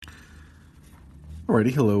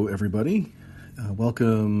Alrighty, hello everybody.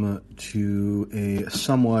 Welcome to a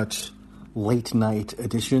somewhat late night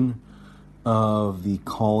edition of the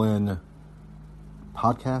Call-In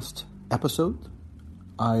podcast episode.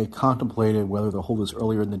 I contemplated whether to hold this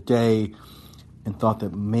earlier in the day and thought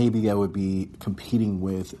that maybe I would be competing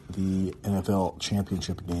with the NFL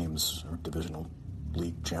championship games or divisional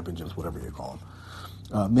league championships, whatever you call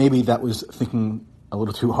them. Maybe that was thinking a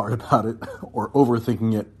little too hard about it or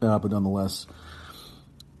overthinking it, but nonetheless,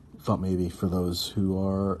 thought maybe for those who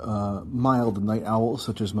are mild night owls,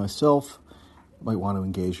 such as myself, might want to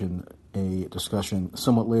engage in a discussion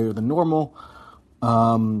somewhat later than normal.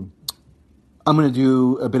 I'm going to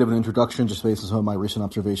do a bit of an introduction just based on some of my recent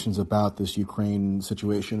observations about this Ukraine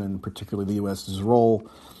situation and particularly the U.S.'s role.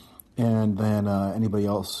 And then anybody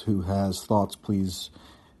else who has thoughts, please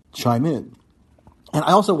chime in. And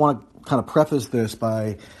I also want to kind of preface this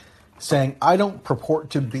by saying I don't purport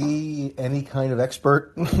to be any kind of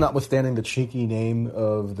expert, notwithstanding the cheeky name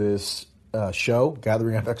of this show,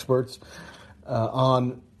 Gathering of Experts,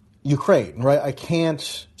 on Ukraine, right? I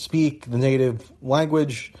can't speak the native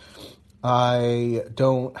language. I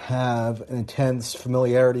don't have an intense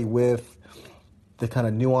familiarity with the kind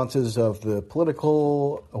of nuances of the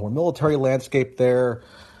political or military landscape there.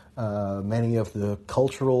 Many of the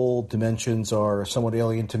cultural dimensions are somewhat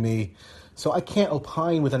alien to me. So I can't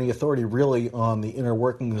opine with any authority really on the inner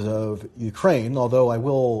workings of Ukraine, although I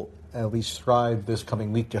will at least strive this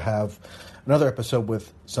coming week to have another episode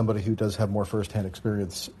with somebody who does have more firsthand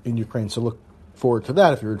experience in Ukraine. So look forward to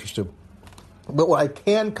that if you're interested. But what I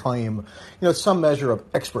can claim, some measure of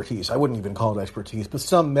expertise, I wouldn't even call it expertise, but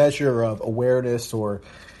some measure of awareness or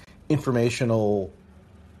informational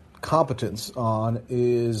competence on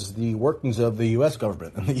is the workings of the U.S.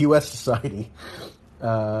 government and the U.S. society.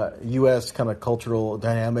 U.S. kind of cultural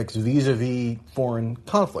dynamics vis-a-vis foreign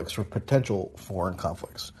conflicts or potential foreign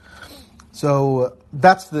conflicts. So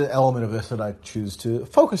that's the element of this that I choose to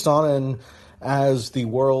focus on. And as the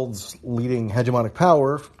world's leading hegemonic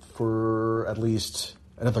power for at least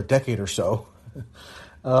another decade or so,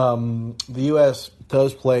 the U.S.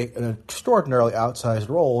 does play an extraordinarily outsized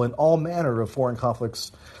role in all manner of foreign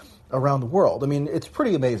conflicts around the world. I mean, it's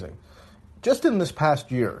pretty amazing. Just in this past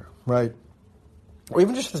year, right? Or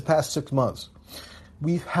even just this past 6 months,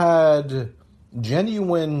 we've had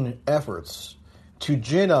genuine efforts to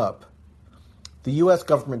gin up the U.S.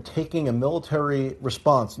 government taking a military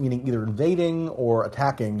response, meaning either invading or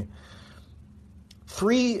attacking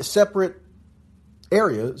 3 separate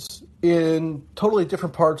areas in totally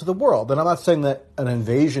different parts of the world. And I'm not saying that an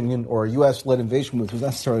invasion or a U.S.-led invasion was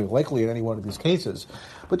necessarily likely in any one of these cases,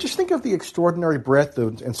 but just think of the extraordinary breadth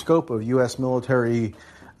and scope of U.S. military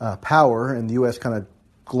power and the U.S. kind of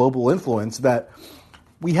global influence that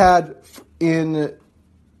we had in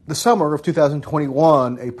the summer of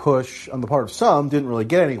 2021, a push on the part of some, didn't really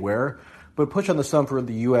get anywhere, but a push on the some for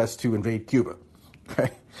the U.S. to invade Cuba. Okay?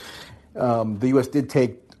 The U.S. did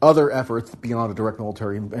take other efforts beyond a direct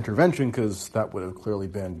military intervention because that would have clearly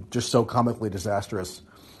been just so comically disastrous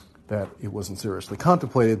that it wasn't seriously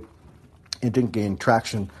contemplated. It didn't gain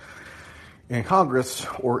traction in Congress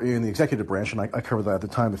or in the executive branch, and I covered that at the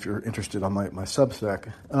time if you're interested on my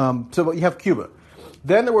Substack. So you have Cuba.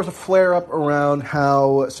 Then there was a flare-up around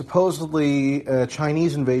how supposedly a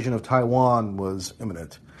Chinese invasion of Taiwan was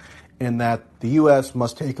imminent, and that the U.S.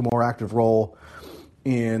 must take a more active role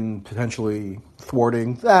in potentially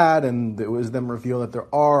thwarting that, and it was then revealed that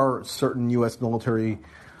there are certain U.S. military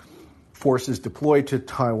forces deployed to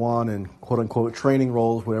Taiwan in quote-unquote training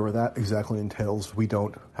roles, whatever that exactly entails, we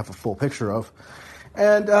don't have a full picture of.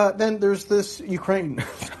 And then there's this Ukraine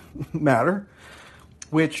matter,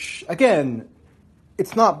 which, again,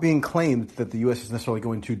 it's not being claimed that the U.S. is necessarily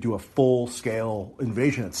going to do a full-scale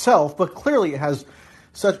invasion itself, but clearly it has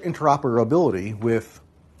such interoperability with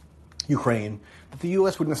Ukraine that the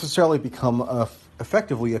U.S. would necessarily become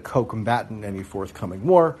effectively a co-combatant in any forthcoming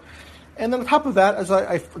war. And then on top of that, as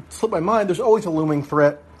I slip my mind, there's always a looming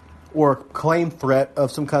threat or claimed threat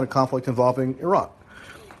of some kind of conflict involving Iran.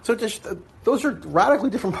 So just those are radically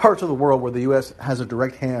different parts of the world where the U.S. has a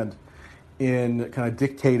direct hand in kind of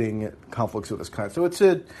dictating conflicts of this kind. So it's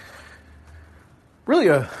really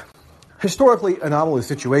a historically anomalous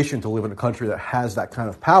situation to live in a country that has that kind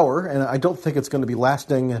of power, and I don't think it's going to be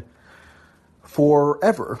lasting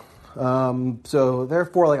forever. So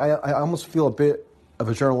therefore, I almost feel a bit of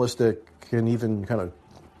a journalistic and even kind of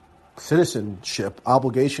citizenship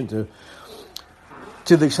obligation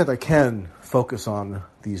to the extent I can focus on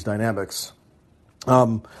these dynamics.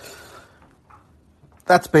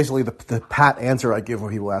 That's basically the pat answer I give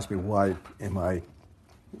when people ask me why am I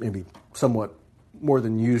maybe somewhat more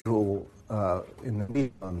than usual in the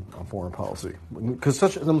media on foreign policy, because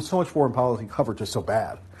so much foreign policy coverage is so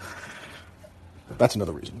bad. That's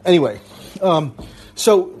another reason. Anyway,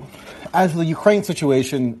 so as the Ukraine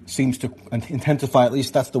situation seems to intensify, at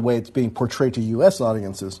least that's the way it's being portrayed to U.S.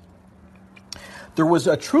 audiences, there was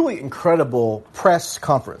a truly incredible press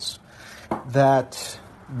conference that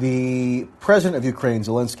the president of Ukraine,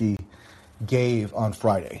 Zelensky, gave on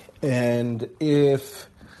Friday. And if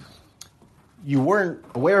you weren't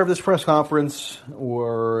aware of this press conference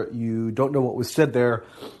or you don't know what was said there,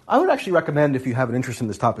 I would actually recommend, if you have an interest in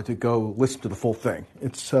this topic, to go listen to the full thing.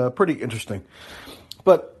 It's pretty interesting.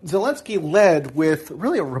 But Zelensky led with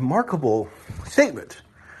really a remarkable statement.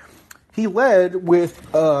 He led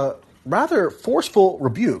with a rather forceful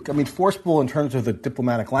rebuke. I mean, forceful in terms of the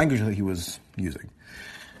diplomatic language that he was using.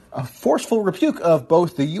 A forceful rebuke of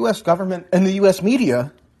both the U.S. government and the U.S.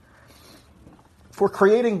 media for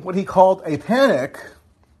creating what he called a panic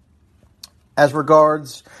as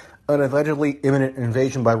regards an allegedly imminent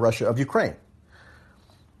invasion by Russia of Ukraine.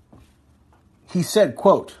 He said,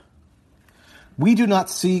 quote, "We do not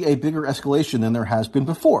see a bigger escalation than there has been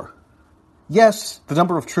before. Yes, the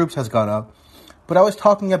number of troops has gone up, but I was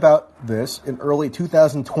talking about this in early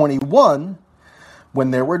 2021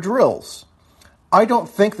 when there were drills. I don't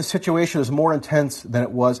think the situation is more intense than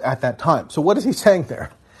it was at that time." So what is he saying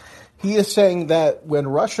there? He is saying that when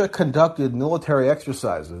Russia conducted military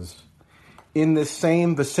exercises in this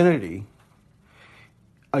same vicinity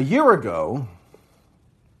a year ago,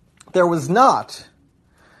 there was not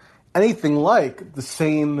anything like the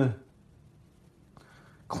same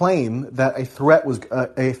claim that a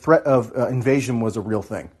threat of invasion was a real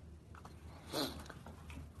thing.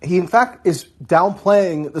 He, in fact, is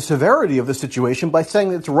downplaying the severity of the situation by saying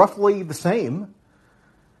that it's roughly the same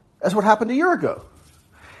as what happened a year ago.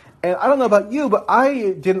 And I don't know about you, but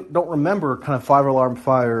I don't remember kind of five-alarm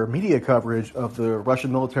fire media coverage of the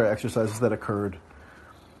Russian military exercises that occurred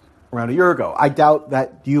around a year ago. I doubt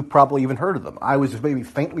that you probably even heard of them. I was maybe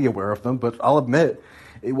faintly aware of them, but I'll admit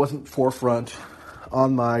it wasn't forefront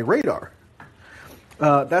on my radar.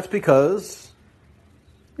 That's because,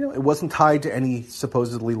 it wasn't tied to any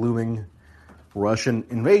supposedly looming Russian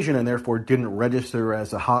invasion and therefore didn't register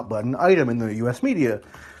as a hot-button item in the U.S. media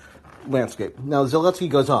landscape. Now, Zelensky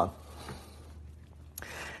goes on.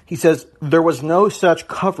 He says, there was no such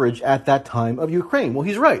coverage at that time of Ukraine. Well,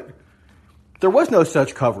 he's right. There was no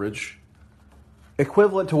such coverage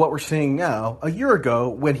equivalent to what we're seeing now a year ago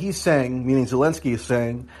when he's saying, meaning Zelensky is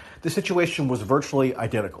saying, the situation was virtually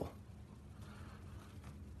identical.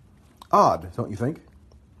 Odd, don't you think?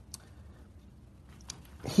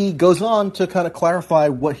 He goes on to kind of clarify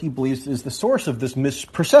what he believes is the source of this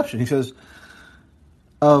misperception. He says,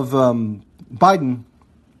 of Biden,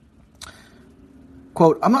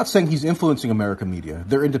 quote, "I'm not saying he's influencing American media.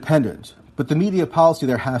 They're independent. But the media policy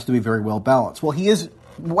there has to be very well balanced." Well, he is,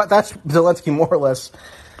 that's Zelensky more or less.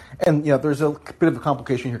 And, there's a bit of a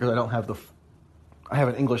complication here because I have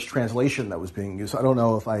an English translation that was being used. So I don't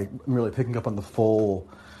know if I'm really picking up on the full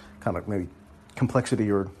kind of maybe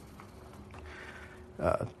complexity or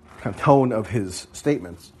kind of tone of his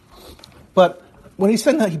statements. But when he's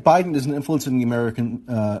saying that Biden isn't influencing the American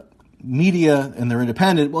media and they're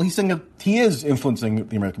independent, well, he's saying that he is influencing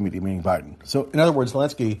the American media, meaning Biden. So, in other words,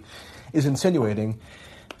 Zelensky is insinuating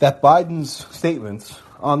that Biden's statements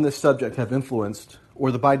on this subject have influenced,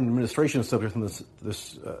 or the Biden administration's subject on this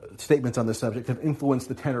statements on this subject have influenced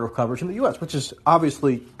the tenor of coverage in the U.S., which is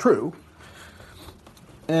obviously true.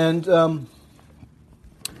 And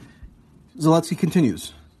Zelensky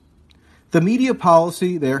continues, "The media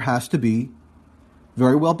policy there has to be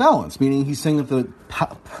very well balanced," meaning he's saying that the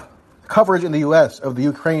coverage in the U.S. of the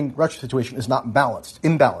Ukraine-Russia situation is not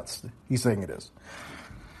imbalanced. He's saying it is.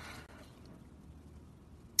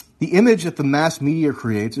 "The image that the mass media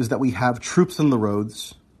creates is that we have troops on the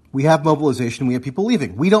roads, we have mobilization, we have people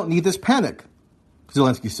leaving. We don't need this panic,"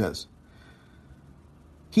 Zelensky says.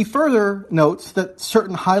 He further notes that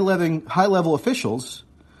certain high-level officials,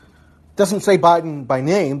 doesn't say Biden by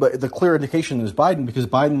name, but the clear indication is Biden, because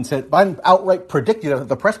Biden outright predicted at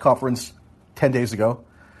the press conference 10 days ago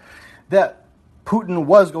that Putin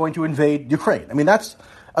was going to invade Ukraine. I mean, that's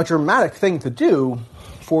a dramatic thing to do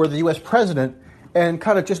for the U.S. president and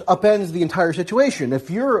kind of just upends the entire situation. If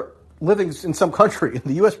you're living in some country and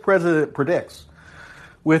the U.S. president predicts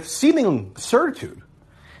with seeming certitude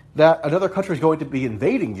that another country is going to be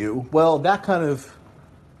invading you, well, that kind of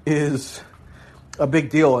is a big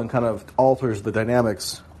deal and kind of alters the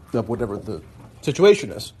dynamics of whatever the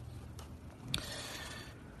situation is.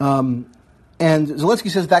 And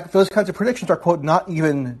Zelensky says that those kinds of predictions are, quote, not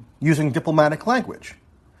even using diplomatic language.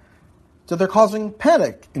 So they're causing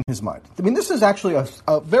panic in his mind. I mean, this is actually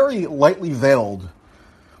a very lightly veiled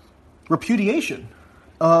repudiation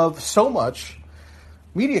of so much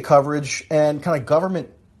media coverage and kind of government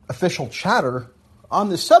official chatter on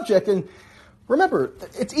this subject. And remember,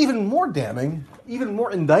 it's even more damning, even more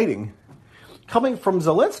indicting, coming from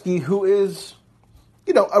Zelensky, who is,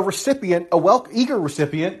 a recipient, eager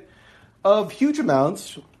recipient of huge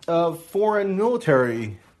amounts of foreign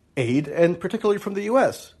military aid, and particularly from the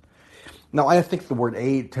U.S. Now, I think the word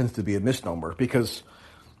aid tends to be a misnomer because,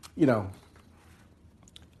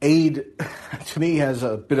 aid to me has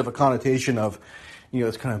a bit of a connotation of,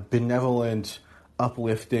 this kind of benevolent,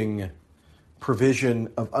 uplifting provision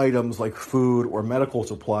of items like food or medical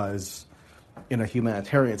supplies in a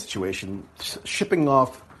humanitarian situation. Shipping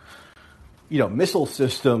off, missile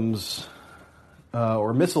systems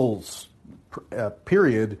or missiles,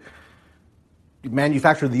 period,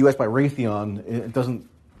 manufactured in the U.S. by Raytheon, it doesn't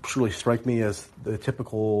truly strike me as the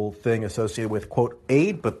typical thing associated with, quote,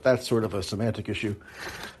 aid, but that's sort of a semantic issue.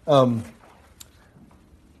 And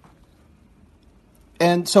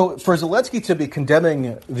so for Zelensky to be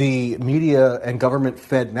condemning the media and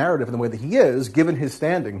government-fed narrative in the way that he is, given his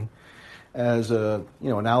standing as an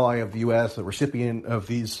ally of the U.S., a recipient of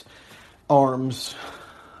these arms,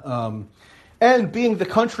 and being the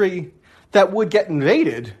country that would get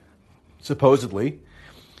invaded, supposedly,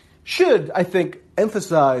 should, I think,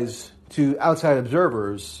 emphasize to outside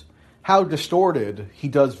observers how distorted he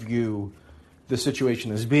does view the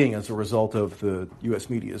situation as being as a result of the U.S.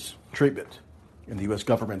 media's treatment and the U.S.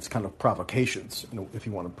 government's kind of provocations, if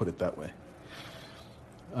you want to put it that way.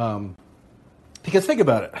 Because think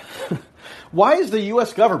about it. Why is the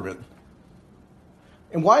U.S. government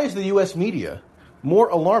and why is the U.S. media more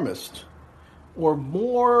alarmist or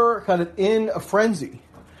more kind of in a frenzy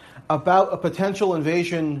about a potential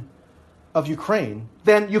invasion of Ukraine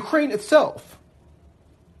than Ukraine itself?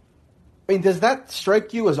 I mean, does that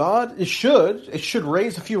strike you as odd? It should. It should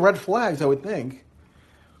raise a few red flags, I would think.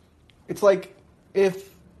 It's like if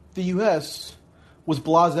the U.S. was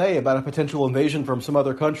blasé about a potential invasion from some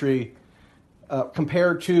other country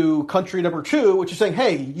compared to country number 2, which is saying,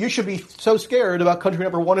 hey, you should be so scared about country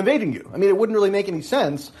number 1 invading you. I mean, it wouldn't really make any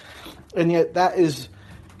sense, and yet that is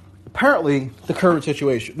apparently the current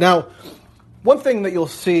situation. Now, one thing that you'll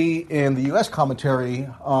see in the U.S. commentary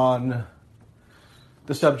on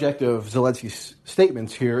the subject of Zelensky's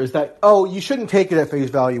statements here is that, you shouldn't take it at face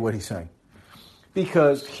value what he's saying.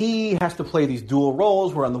 Because he has to play these dual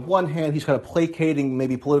roles where on the one hand he's kind of placating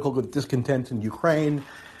maybe political discontent in Ukraine.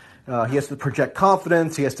 He has to project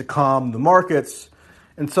confidence. He has to calm the markets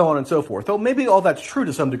and so on and so forth. Though maybe all that's true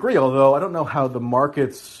to some degree, although I don't know how the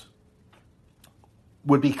markets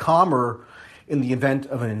would be calmer in the event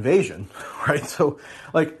of an invasion, right? So,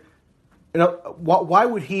 why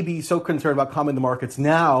would he be so concerned about calming the markets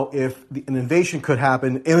now if an invasion could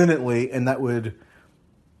happen imminently and that would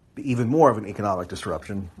be even more of an economic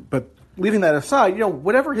disruption? But leaving that aside,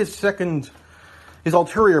 whatever his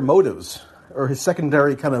ulterior motives or his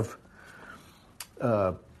secondary kind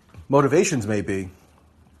of motivations may be,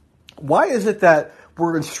 why is it that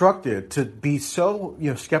we're instructed to be so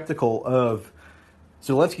skeptical of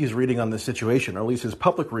Zelensky's reading on this situation, or at least his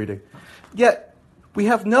public reading, yet we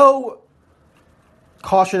have no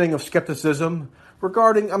cautioning of skepticism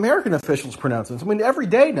regarding American officials' pronouncements? I mean, every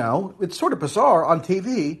day now, it's sort of bizarre on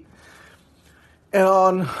TV and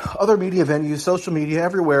on other media venues, social media,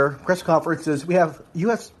 everywhere, press conferences, we have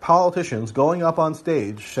U.S. politicians going up on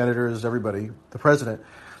stage, senators, everybody, the president,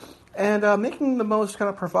 and making the most kind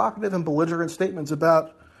of provocative and belligerent statements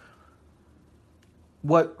about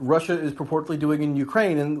what Russia is purportedly doing in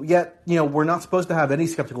Ukraine, and yet, we're not supposed to have any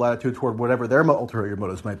skeptical attitude toward whatever their ulterior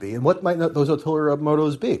motives might be. And what might those ulterior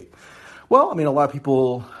motives be? Well, I mean, a lot of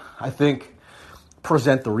people, I think,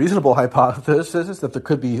 present the reasonable hypothesis that there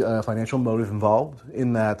could be a financial motive involved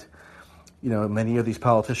in that, many of these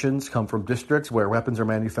politicians come from districts where weapons are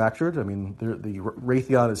manufactured. I mean, the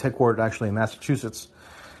Raytheon is headquartered actually in Massachusetts,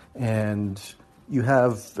 and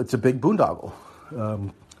it's a big boondoggle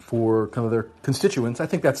for kind of their constituents. I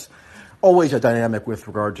think that's always a dynamic with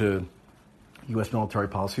regard to U.S. military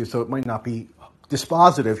policy, so it might not be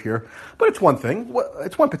dispositive here, but it's one thing.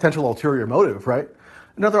 It's one potential ulterior motive, right?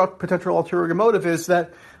 Another potential ulterior motive is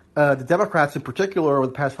that the Democrats in particular over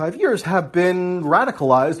the past 5 years have been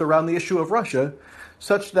radicalized around the issue of Russia,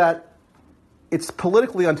 such that it's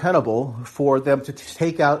politically untenable for them to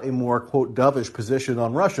take out a more, quote, dovish position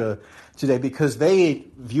on Russia today because they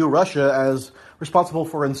view Russia as responsible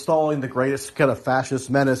for installing the greatest kind of fascist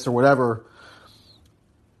menace or whatever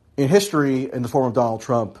in history in the form of Donald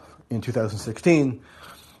Trump in 2016.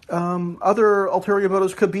 other ulterior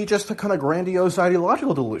motives could be just the kind of grandiose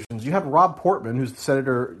ideological delusions. You have Rob Portman, who's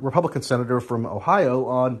the Republican senator from Ohio,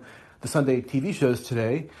 on the Sunday TV shows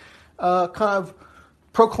today, kind of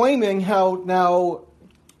proclaiming how now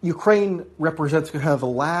Ukraine represents kind of the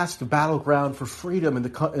last battleground for freedom in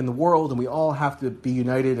the world, and we all have to be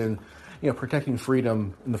united in protecting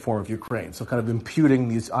freedom in the form of Ukraine. So kind of imputing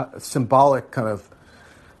these symbolic kind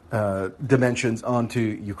of dimensions onto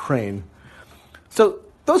Ukraine. So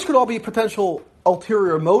those could all be potential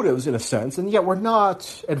ulterior motives in a sense, and yet we're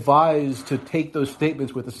not advised to take those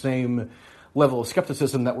statements with the same level of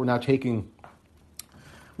skepticism that we're not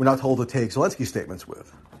told to take Zelensky's statements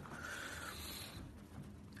with.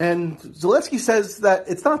 And Zelensky says that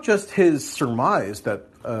it's not just his surmise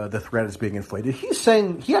that the threat is being inflated.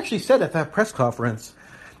 He actually said at that press conference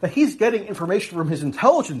that he's getting information from his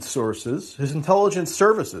intelligence sources, his intelligence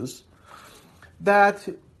services, that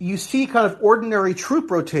you see kind of ordinary troop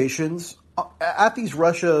rotations at these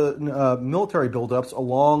Russia military buildups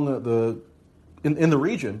along in the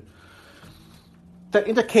region that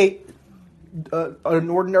indicate an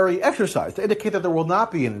ordinary exercise, to indicate that there will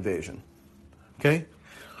not be an invasion. Okay?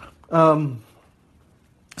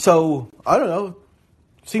 So, I don't know.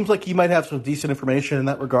 Seems like he might have some decent information in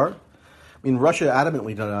that regard. I mean, Russia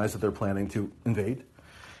adamantly denies that they're planning to invade.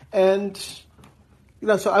 And,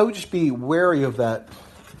 so I would just be wary of that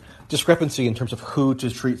discrepancy in terms of who to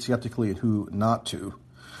treat skeptically and who not to.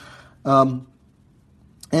 And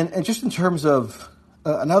just in terms of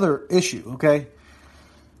another issue, okay?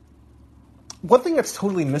 One thing that's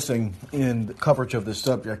totally missing in the coverage of this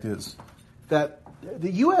subject is that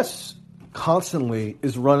the U.S. constantly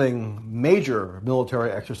is running major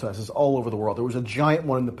military exercises all over the world. There was a giant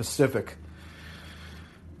one in the Pacific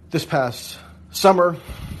this past summer,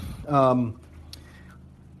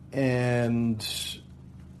 and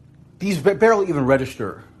these barely even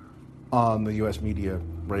register on the U.S. media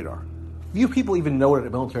radar. Few people even know what a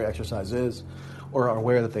military exercise is or are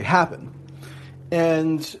aware that they happen.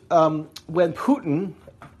 And when Putin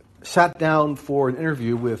sat down for an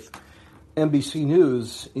interview with NBC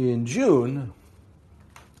News in June,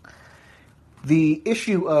 the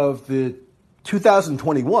issue of the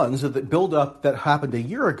 2021, so the buildup that happened a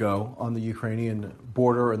year ago on the Ukrainian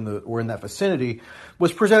border or in that vicinity,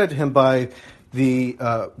 was presented to him by the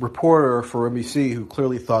reporter for NBC, who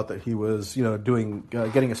clearly thought that he was,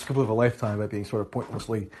 getting a scoop of a lifetime by being sort of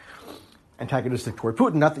pointlessly antagonistic toward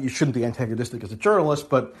Putin. Not that you shouldn't be antagonistic as a journalist,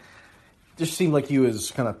 but it just seemed like he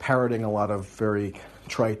was kind of parroting a lot of very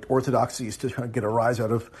trite orthodoxies to kind of get a rise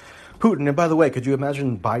out of Putin. And by the way, could you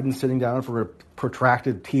imagine Biden sitting down for a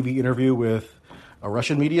protracted TV interview with a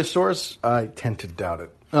Russian media source? I tend to doubt it.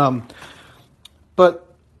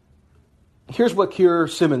 But here's what Keir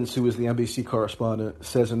Simmons, who is the NBC correspondent,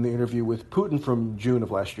 says in the interview with Putin from June of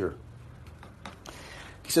last year.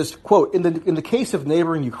 He says, quote, in the case of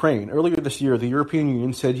neighboring Ukraine, earlier this year, the European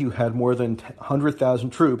Union said you had more than 100,000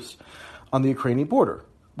 troops on the Ukrainian border.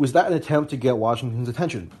 Was that an attempt to get Washington's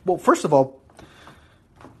attention? Well, first of all,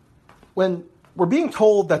 when we're being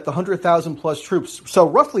told that the 100,000 plus troops, so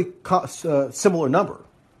roughly similar number,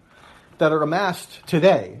 that are amassed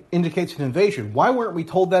today indicates an invasion, why weren't we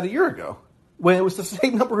told that a year ago when it was the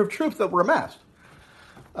same number of troops that were amassed?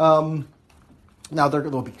 Now there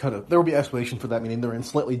will be explanation for that, meaning they're in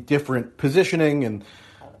slightly different positioning, and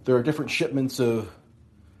there are different shipments of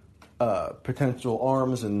potential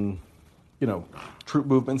arms and troop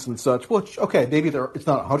movements and such. Well, okay, maybe it's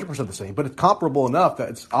not 100% the same, but it's comparable enough that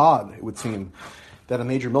it's odd, it would seem, that a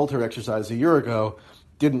major military exercise a year ago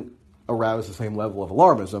didn't arouse the same level of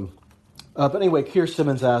alarmism. But anyway, Keir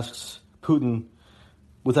Simmons asks Putin,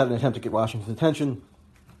 was that an attempt to get Washington's attention?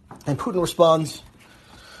 And Putin responds,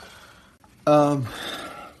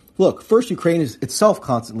 look, first, Ukraine is itself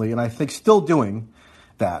constantly, and I think still doing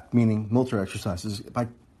that, meaning military exercises, by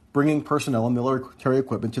bringing personnel and military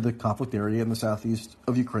equipment to the conflict area in the southeast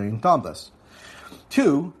of Ukraine, Donbass.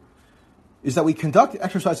 Two, is that we conduct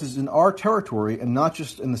exercises in our territory and not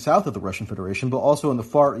just in the south of the Russian Federation, but also in the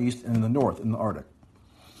Far East and in the north, in the Arctic.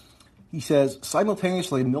 He says,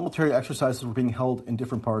 simultaneously, military exercises were being held in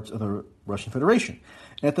different parts of the Russian Federation.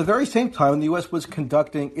 And at the very same time, the U.S. was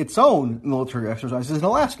conducting its own military exercises in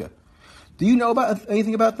Alaska. Do you know about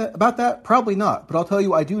anything about that? Probably not, but I'll tell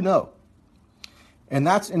you I do know. And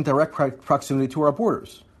that's in direct proximity to our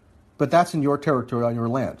borders. But that's in your territory, on your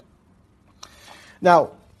land.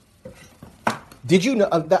 Now, did you know,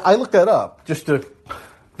 I looked that up just to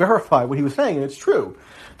verify what he was saying, and it's true.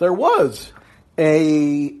 There was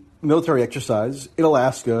a military exercise in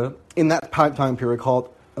Alaska in that time period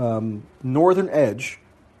called Northern Edge,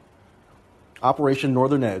 Operation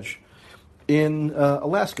Northern Edge, in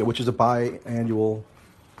Alaska, which is a biannual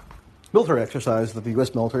military exercise that the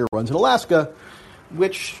U.S. military runs in Alaska,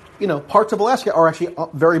 which, parts of Alaska are actually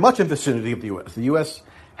very much in the vicinity of the U.S. The U.S.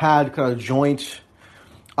 had kind of joint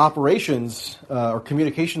operations or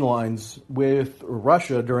communication lines with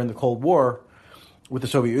Russia during the Cold War, with the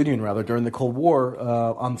Soviet Union, rather, during the Cold War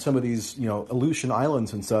on some of these, Aleutian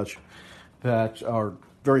Islands and such that are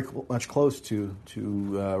very much close to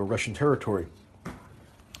Russian territory.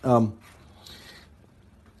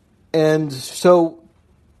 And so,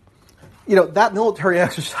 that military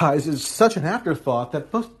exercise is such an afterthought that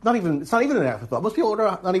it's not even an afterthought. Most people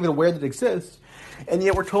are not even aware that it exists. And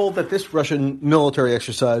yet we're told that this Russian military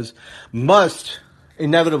exercise must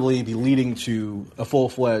inevitably be leading to a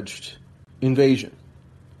full-fledged invasion.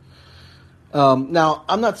 Now,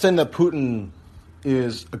 I'm not saying that Putin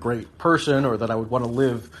is a great person or that I would want to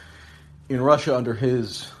live in Russia under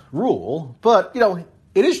his rule, but,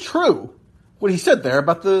 it is true what he said there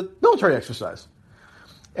about the military exercise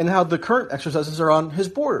and how the current exercises are on his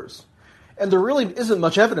borders. And there really isn't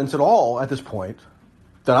much evidence at all at this point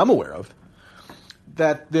that I'm aware of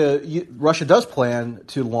that Russia does plan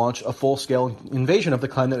to launch a full-scale invasion of the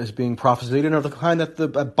kind that is being prophesied and of the kind that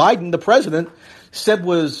Biden, the president, said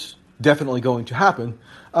was definitely going to happen,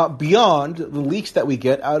 beyond the leaks that we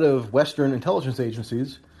get out of Western intelligence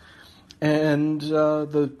agencies and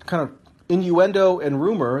the kind of innuendo and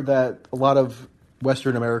rumor that a lot of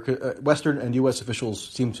Western and U.S. officials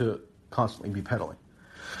seem to constantly be peddling.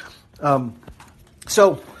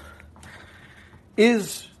 So,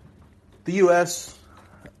 is the U.S.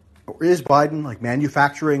 or is Biden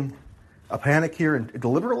manufacturing a panic here and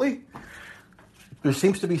deliberately? There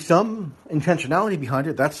seems to be some intentionality behind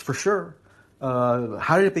it, that's for sure.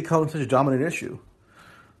 How did it become such a dominant issue?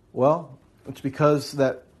 Well, it's because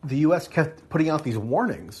that the U.S. kept putting out these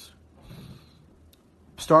warnings,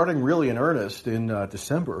 starting really in earnest in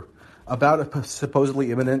December, about a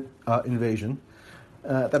supposedly imminent invasion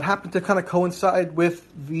that happened to kind of coincide with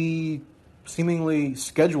the seemingly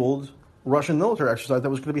scheduled Russian military exercise that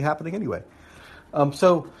was going to be happening anyway.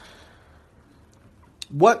 So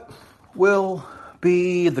what will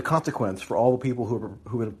be the consequence for all the people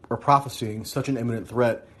who are prophesying such an imminent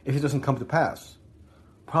threat if it doesn't come to pass?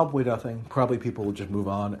 Probably nothing. Probably people will just move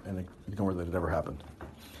on and ignore that it ever happened.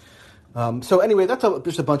 So anyway, that's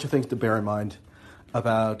just a bunch of things to bear in mind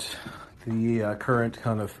about the current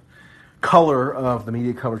kind of color of the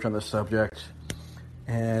media coverage on this subject.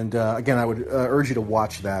 And again, I would urge you to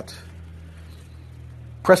watch that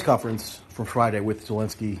press conference from Friday with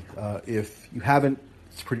Zelensky. If you haven't,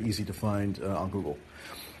 it's pretty easy to find on Google.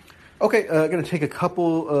 Okay, going to take a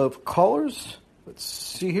couple of callers. Let's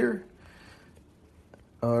see here.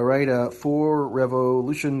 All right, for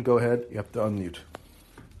Revolution, go ahead. You have to unmute.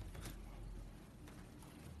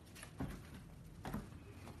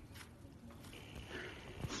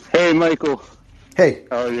 Hey, Michael. Hey.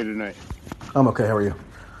 How are you tonight? I'm okay. How are you?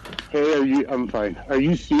 Hey, I'm fine. Are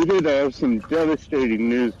you seated? I have some devastating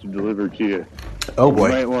news to deliver to you. Oh, boy.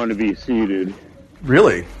 You might want to be seated.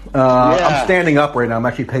 Really? Yeah. I'm standing up right now. I'm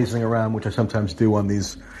actually pacing around, which I sometimes do on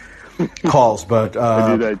these calls, but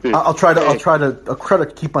I do that too. I'll try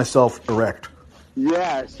to keep myself erect.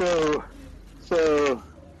 Yeah. So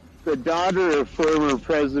the daughter of former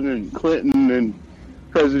President Clinton and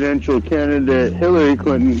presidential candidate Hillary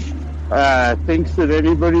Clinton thinks that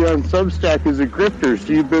anybody on Substack is a grifter.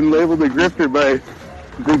 So you've been labeled a grifter by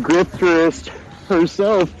the grifterist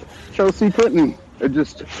herself, Chelsea Clinton. I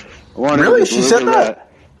wanted really? to She said that?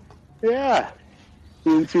 Yeah.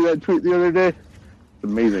 You didn't see that tweet the other day? It's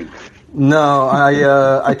amazing. No,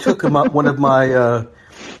 I took one of my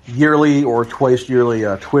yearly or twice yearly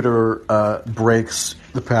Twitter breaks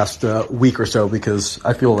the past week or so because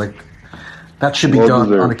I feel like that should be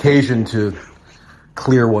done on occasion to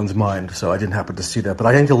clear one's mind. So I didn't happen to see that, but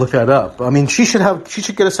I need to look that up. I mean, she should get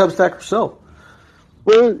a Substack herself.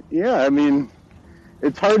 Well, yeah. I mean,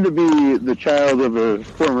 it's hard to be the child of a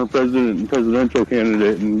former president and presidential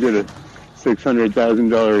candidate and get a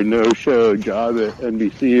 $600,000 no-show job at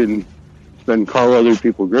NBC and then call other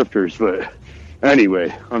people grifters. But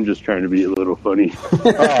anyway, I'm just trying to be a little funny.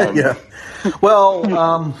 Yeah.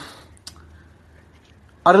 Well,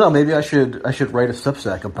 I don't know. Maybe I should write a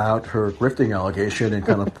Substack about her grifting allegation and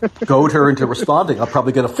kind of goad her into responding. I'll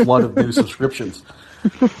probably get a flood of new subscriptions.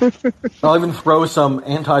 I'll even throw some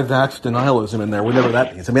anti-vax denialism in there, whatever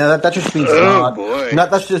that means. I mean, that just means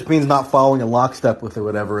that just means not following in lockstep with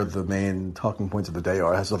whatever the main talking points of the day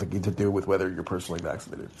are. It has nothing to do with whether you're personally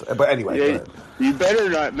vaccinated. But anyway, yeah, you better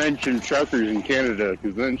not mention truckers in Canada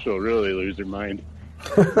because then she'll really lose her mind.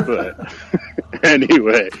 But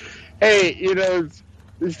anyway, hey,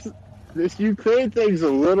 this Ukraine thing's a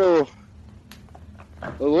little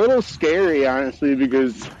scary, honestly,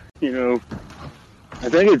 because, you know, I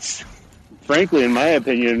think it's, frankly, in my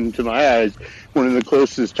opinion, to my eyes, one of the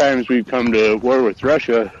closest times we've come to war with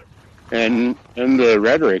Russia, and the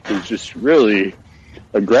rhetoric is just really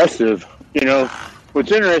aggressive. You know,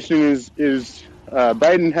 what's interesting is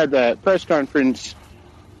Biden had that press conference,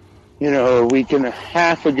 you know, a week and a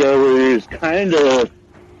half ago, where he was kind of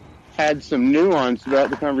had some nuance about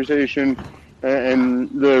the conversation and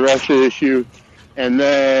the Russia issue, and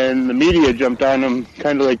then the media jumped on him,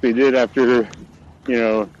 kind of like they did after, you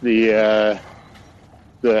know, the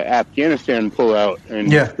Afghanistan pullout,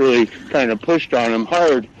 and really kind of pushed on him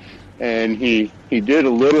hard. And he did a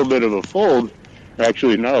little bit of a fold,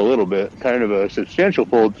 actually not a little bit, kind of a substantial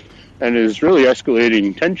fold, and is really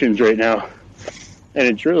escalating tensions right now. And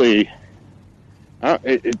it's really,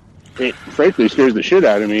 it frankly scares the shit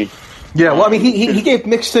out of me. Yeah, well, I mean, he gave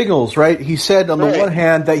mixed signals, right? He said on the one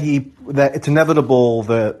hand that it's inevitable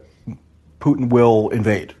that Putin will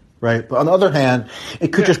invade, right? But on the other hand,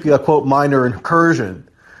 it could just be a, quote, minor incursion.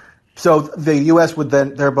 So the U.S. would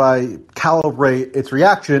then thereby calibrate its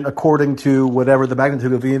reaction according to whatever the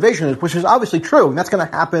magnitude of the invasion is, which is obviously true, and that's going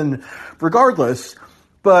to happen regardless.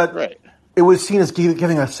 But it was seen as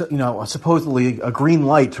giving us, you know, supposedly a green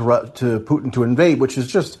light to Putin to invade, which is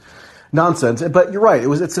just nonsense. But you're right;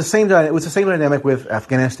 it's the same. It was the same dynamic with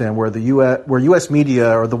Afghanistan, where U.S. media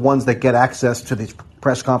are the ones that get access to these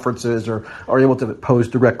press conferences or are able to pose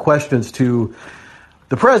direct questions to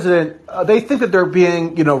the president. They think that they're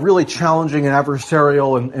being, you know, really challenging and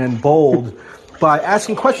adversarial and bold by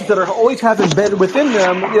asking questions that always have embedded within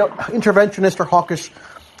them, you know, interventionist or hawkish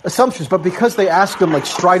assumptions. But because they ask them like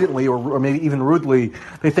stridently or maybe even rudely,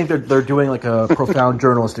 they think they're doing like a profound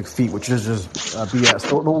journalistic feat, which is just BS.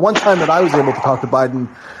 So the one time that I was able to talk to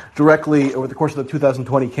Biden directly over the course of the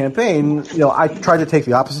 2020 campaign, you know, I tried to take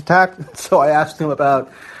the opposite tack. So I asked him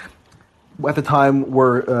about, at the time,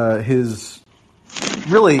 were his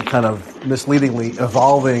really kind of misleadingly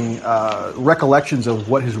evolving recollections of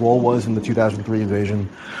what his role was in the 2003 invasion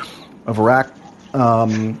of Iraq.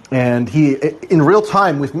 And he, in real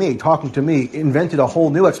time with me, talking to me, invented a whole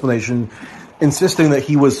new explanation, insisting that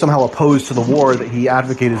he was somehow opposed to the war that he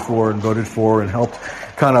advocated for and voted for and helped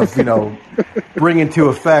kind of, you know, bring into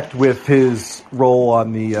effect with his role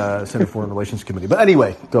on the Senate Foreign Relations Committee. But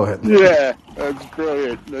anyway, go ahead. Yeah, that's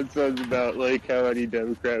brilliant. That sounds about like how any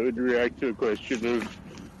Democrat would react to a question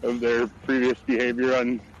of their previous behavior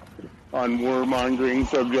on warmongering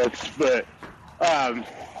subjects. But I'm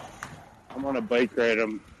on a bike ride.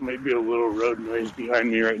 Might be a little road noise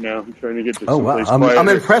behind me right now. I'm trying to get to someplace quieter. I'm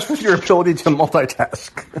impressed with your ability to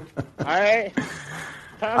multitask. I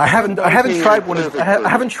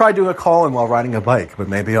haven't tried doing a call-in while riding a bike, but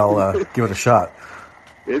maybe I'll give it a shot.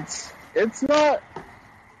 It's not.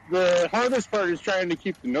 The hardest part is trying to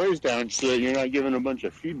keep the noise down so that you're not giving a bunch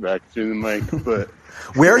of feedback through the mic. But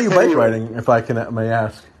where are you bike riding, if I may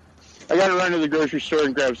ask? I got to run to the grocery store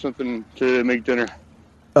and grab something to make dinner.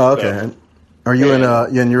 Oh, okay. So, are you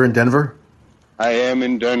you're in Denver? I am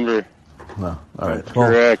in Denver. No, all right. That's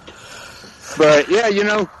correct. But yeah, you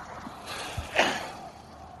know,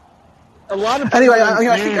 a lot of anyway.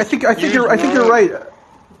 I think you're right.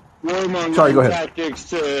 Sorry, go ahead. Tactics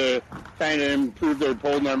to kind of improve their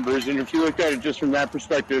poll numbers, and if you look at it just from that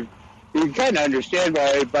perspective, you can kind of understand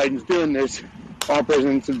why Biden's doing this. All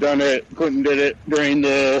presidents have done it. Clinton did it during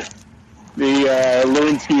the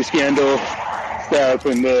Lewinsky scandal stuff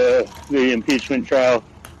and the impeachment trial.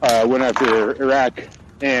 Went after Iraq,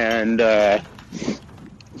 and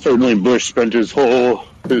certainly Bush spent his whole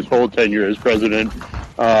tenure as president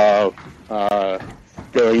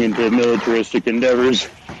going into militaristic endeavors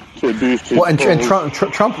to boost his and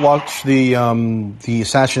Trump launched the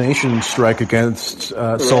assassination strike against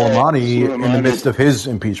Soleimani in the midst of his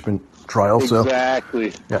impeachment trial.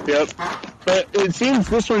 Exactly. So, Yep. But it seems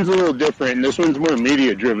this one's a little different. This one's more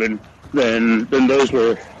media driven than those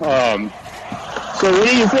were. So what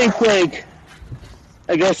do you think? Like,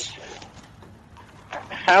 I guess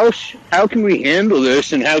how can we handle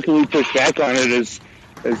this, and how can we push back on it as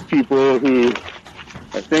people who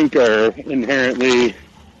I think are inherently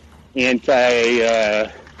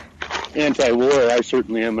anti-war? I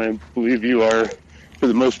certainly am. I believe you are, for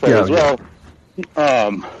the most part, as well.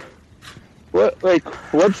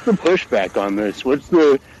 What's the pushback on this? What's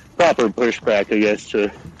the proper pushback, I guess,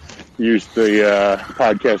 to use the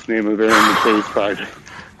podcast name of Aaron McKay's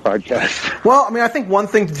podcast? Well, I mean, I think one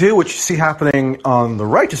thing to do, which you see happening on the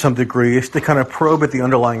right to some degree, is to kind of probe at the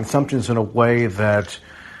underlying assumptions in a way that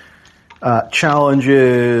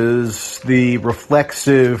challenges the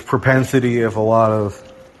reflexive propensity of a lot of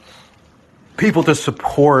people to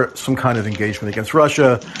support some kind of engagement against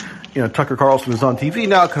Russia. Tucker Carlson is on TV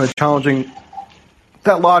now, kind of challenging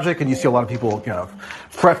that logic, and you see a lot of people,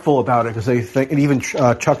 fretful about it because they think, and even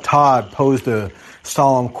Chuck Todd posed a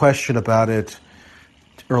solemn question about it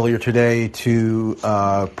earlier today to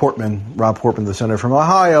Rob Portman, the senator from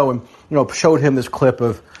Ohio, and showed him this clip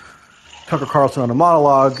of Tucker Carlson on a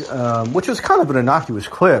monologue, which was kind of an innocuous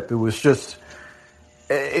clip. It was just,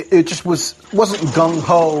 it just wasn't gung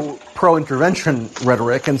ho pro-intervention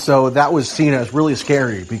rhetoric, and so that was seen as really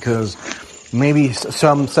scary because maybe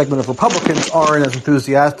some segment of Republicans aren't as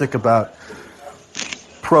enthusiastic about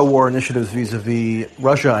pro-war initiatives vis-a-vis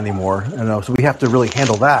Russia anymore. So we have to really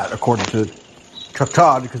handle that, according to Chuck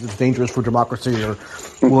Todd, because it's dangerous for democracy or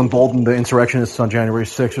will embolden the insurrectionists on January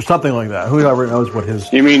 6th or something like that. Whoever knows what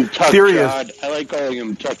his You mean Chuck theory Todd? is. I like calling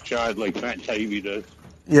him Chuck Todd like Matt Taibbi does.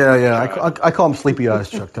 Yeah. I call him Sleepy Eyes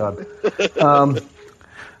Chuck Todd.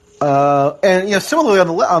 And similarly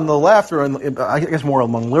on the left, or I guess more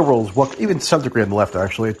among liberals, even to some degree on the left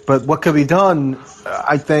actually, but what could be done,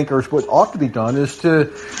 I think, or what ought to be done, is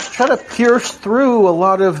to try to pierce through a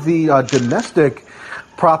lot of the domestic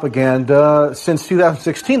propaganda since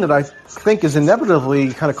 2016 that I think is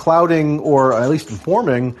inevitably kind of clouding, or at least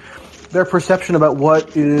informing, their perception about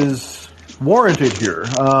what is warranted here,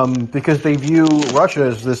 because they view Russia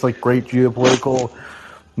as this great geopolitical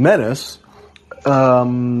menace.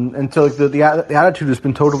 And so the attitude has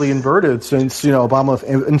been totally inverted since, Obama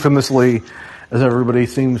infamously, as everybody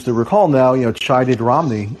seems to recall now, chided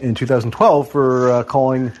Romney in 2012 for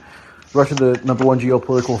calling Russia the number one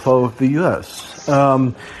geopolitical foe of the U.S.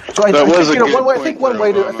 So I think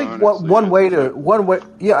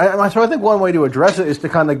one way to address it is to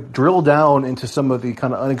kind of drill down into some of the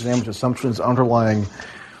kind of unexamined assumptions underlying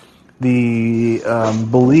the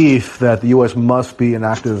belief that the U.S. must be an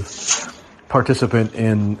active participant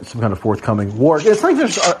in some kind of forthcoming war. It's not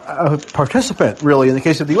just a participant, really, in the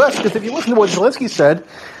case of the U.S., because if you listen to what Zelensky said,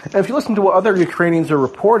 and if you listen to what other Ukrainians are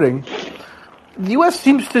reporting, the U.S.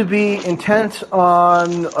 seems to be intent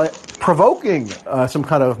on provoking some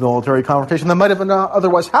kind of military confrontation that might have not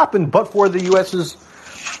otherwise happened but for the U.S.'s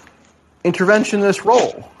interventionist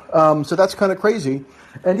role. So that's kind of crazy.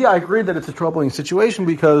 And yeah, I agree that it's a troubling situation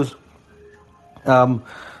because one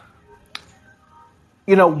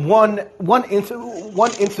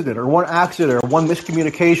incident or one accident or one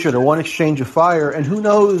miscommunication or one exchange of fire, and who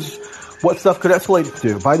knows what stuff could escalate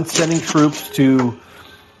to. Biden's sending troops to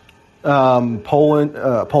Poland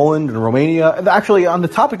and Romania. And actually, on the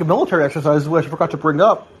topic of military exercises, which I forgot to bring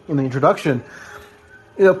up in the introduction,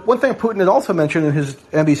 one thing Putin had also mentioned in his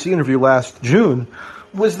NBC interview last June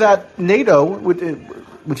was that NATO,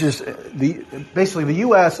 which is basically the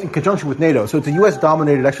U.S. in conjunction with NATO, so it's a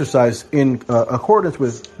U.S.-dominated exercise in accordance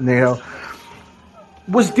with NATO,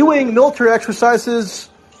 was doing military exercises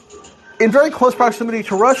in very close proximity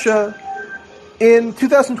to Russia in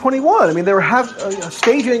 2021. I mean, they were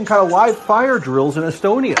staging kind of live fire drills in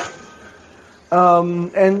Estonia.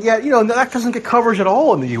 And yet, that doesn't get coverage at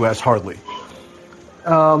all in the U.S., hardly.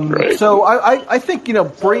 Right. So I think,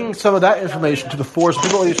 bringing some of that information to the fore so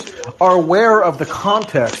people at least are aware of the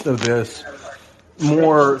context of this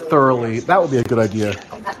more thoroughly, that would be a good idea.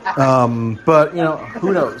 But,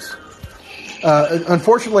 who knows?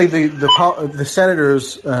 Unfortunately, the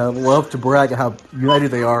senators love to brag how united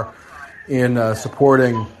they are in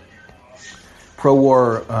supporting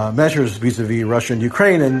pro-war measures vis-a-vis Russia and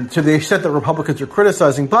Ukraine. And to the extent that Republicans are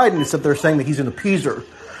criticizing Biden, it's that they're saying that he's an appeaser,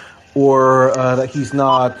 or that he's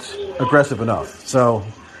not aggressive enough. So,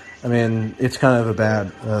 I mean, it's kind of a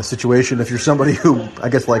bad situation if you're somebody who, I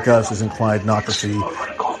guess like us, is inclined not to see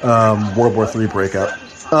World War III breakout.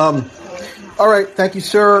 All right, thank you,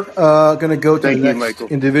 sir. Going to go to the next Michael.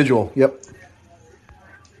 Individual. Yep.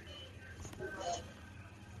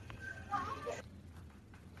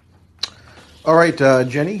 All right,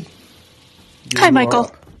 Jenny. Hi, Michael.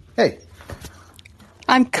 Hey.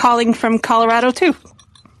 I'm calling from Colorado, too.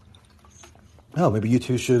 Oh, maybe you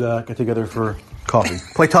two should get together for coffee,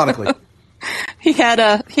 platonically. He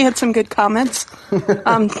had some good comments.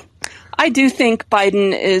 I do think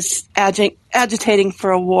Biden is agitating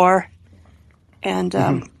for a war, and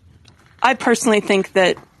I personally think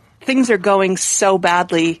that things are going so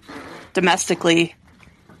badly domestically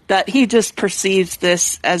that he just perceives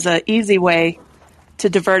this as an easy way to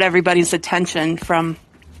divert everybody's attention from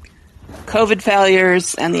COVID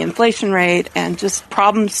failures and the inflation rate and just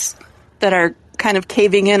problems that are kind of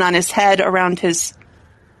caving in on his head around his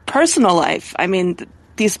personal life. I mean,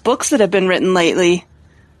 these books that have been written lately,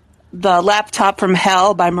 The Laptop from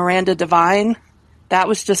Hell by Miranda Devine, that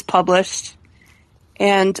was just published.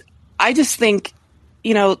 And I just think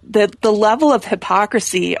the level of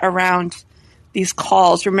hypocrisy around these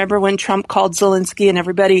calls. Remember when Trump called Zelensky and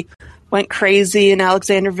everybody went crazy, and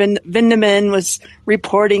Alexander Vindman was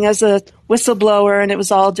reporting as a whistleblower, and it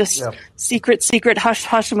was all just secret, hush,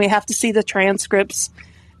 hush, and we have to see the transcripts.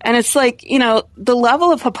 And it's like, the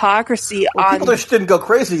level of hypocrisy people just didn't go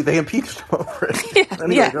crazy. They impeached him over it.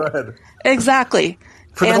 Anyway, go ahead. Exactly.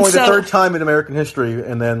 For only the third time in American history,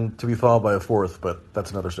 and then to be followed by a fourth, but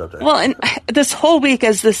that's another subject. Well, and this whole week,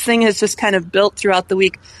 as this thing has just kind of built throughout the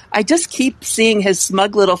week, I just keep seeing his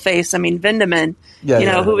smug little face. I mean, Vindman,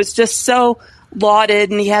 who was just so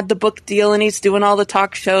lauded, and he had the book deal, and he's doing all the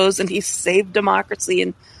talk shows, and he saved democracy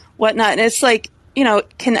and whatnot. And it's like,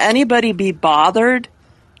 can anybody be bothered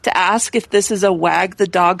to ask if this is a wag the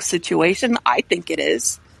dog situation? I think it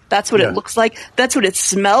is. That's what it looks like. That's what it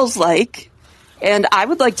smells like. And I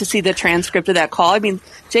would like to see the transcript of that call. I mean,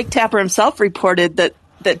 Jake Tapper himself reported that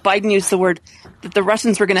Biden used the word that the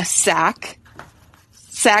Russians were going to sack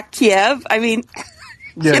Kiev. I mean,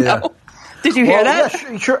 did you hear that?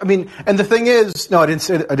 Yeah, sure. I mean, and the thing is, no, I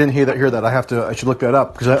didn't hear that. I should look that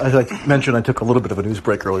up because as I mentioned, I took a little bit of a news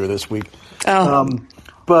break earlier this week.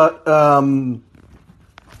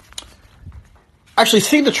 Actually,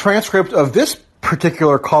 seeing the transcript of this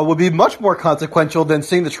particular call would be much more consequential than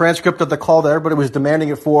seeing the transcript of the call that everybody was demanding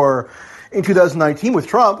it for in 2019 with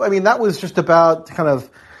Trump. I mean, that was just about kind of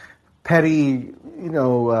petty,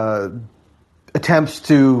 attempts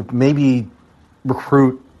to maybe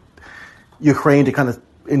recruit Ukraine to kind of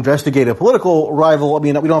investigate a political rival. I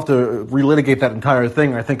mean, we don't have to relitigate that entire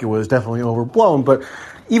thing. I think it was definitely overblown. But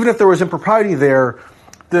even if there was impropriety there,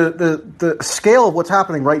 the scale of what's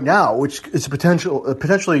happening right now, which is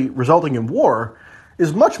potentially resulting in war,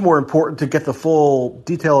 is much more important to get the full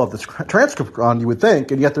detail of the transcript on, you would think,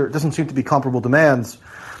 and yet there doesn't seem to be comparable demands.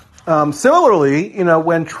 Similarly,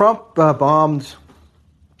 when Trump bombed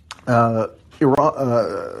Iran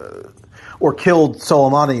or killed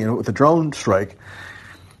Soleimani with a drone strike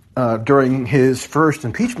during his first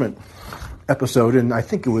impeachment episode, and I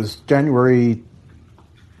think it was January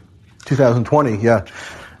 2020,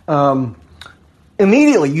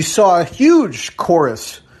 immediately you saw a huge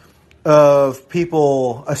chorus of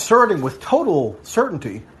people asserting with total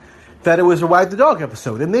certainty that it was a wag the dog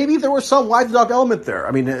episode. And maybe there was some wag the dog element there.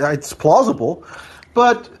 I mean, it's plausible,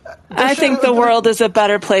 but I think the world is a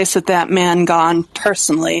better place with that man gone,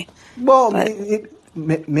 personally. Well,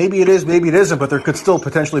 maybe it is, maybe it isn't, but there could still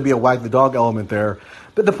potentially be a wag the dog element there.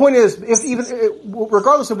 But the point is,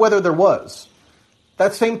 regardless of whether there was,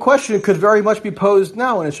 that same question could very much be posed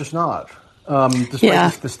now, and it's just not.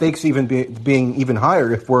 Despite the stakes even being even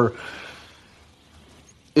higher, if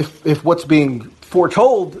what's being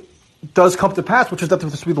foretold does come to pass, which is that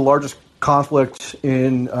this will be the largest conflict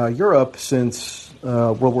in Europe since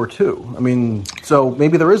World War II. I mean, so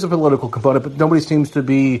maybe there is a political component, but nobody seems to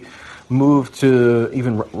be moved to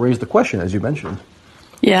even raise the question, as you mentioned.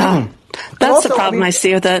 Yeah, that's also the problem I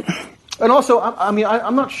see with it. And also,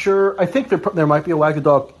 I'm not sure. I think there might be a wag the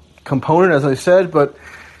dog component, as I said, but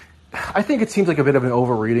I think it seems like a bit of an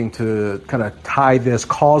overreading to kind of tie this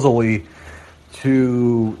causally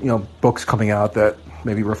to books coming out that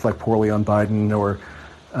maybe reflect poorly on Biden or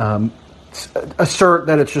assert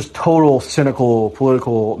that it's just total cynical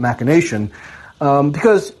political machination.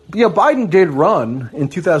 Because Biden did run in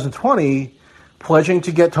 2020, pledging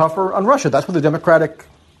to get tougher on Russia. That's what the Democratic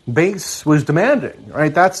base was demanding,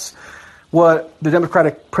 right? That's what the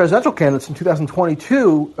Democratic presidential candidates in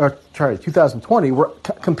 2020 were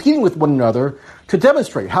competing with one another to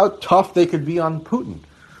demonstrate how tough they could be on Putin.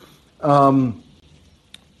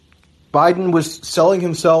 Biden was selling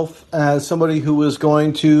himself as somebody who was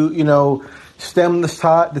going to, stem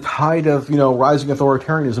the tide of, rising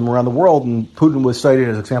authoritarianism around the world, and Putin was cited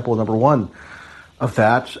as example number one of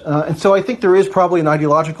that. And so I think there is probably an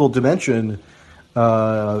ideological dimension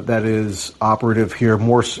that is operative here,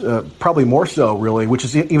 probably more so, really, which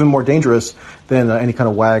is even more dangerous than any kind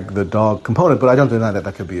of wag the dog component. But I don't deny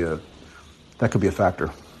that could be a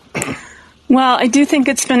factor. Well, I do think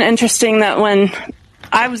it's been interesting that when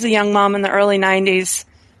I was a young mom in the early 90s,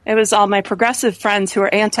 it was all my progressive friends who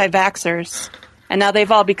were anti-vaxxers, and now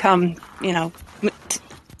they've all become,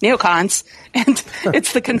 neocons, and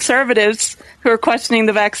it's the conservatives who are questioning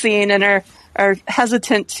the vaccine and are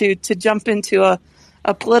hesitant to jump into a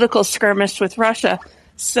political skirmish with Russia.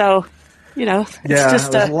 So, it's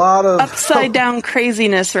just a lot of upside down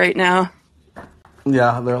craziness right now.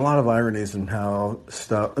 Yeah, there are a lot of ironies in how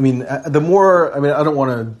stuff. I mean, I don't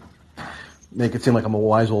want to make it seem like I'm a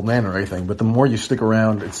wise old man or anything, but the more you stick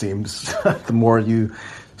around, it seems, the more you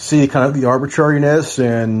see kind of the arbitrariness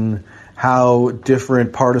and how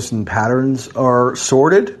different partisan patterns are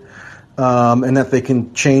sorted, and that they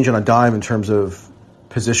can change on a dime in terms of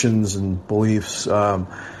positions and beliefs, in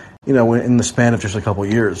the span of just a couple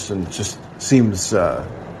of years, and it just seems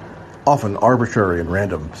often arbitrary and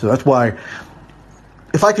random. So that's why,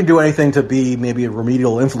 if I can do anything to be maybe a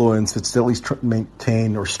remedial influence, it's to at least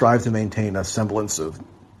maintain or strive to maintain a semblance of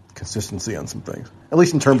consistency on some things, at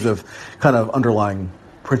least in terms of kind of underlying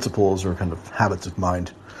principles or kind of habits of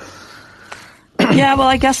mind. Yeah, well,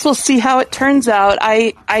 I guess we'll see how it turns out.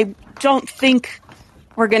 I don't think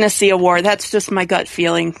we're going to see a war. That's just my gut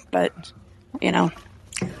feeling, but,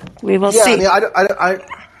 we will see. I mean,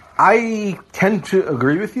 I tend to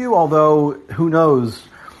agree with you, although who knows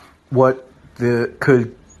what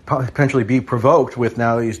could potentially be provoked with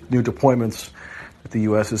now these new deployments that the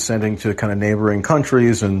U.S. is sending to kind of neighboring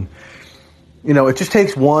countries. And, it just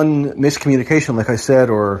takes one miscommunication, like I said,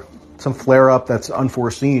 or some flare-up that's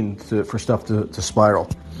unforeseen for stuff to spiral.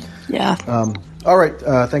 Yeah. All right.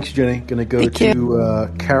 Thanks, Jenny. Going to go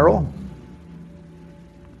to Carol.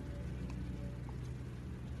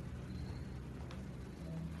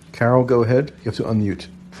 Carol, go ahead. You have to unmute.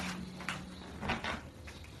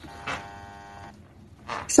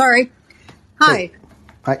 Sorry. Hi.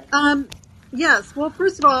 Hi. Yes. Well,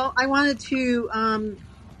 first of all, I wanted to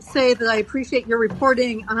say that I appreciate your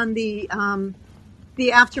reporting on the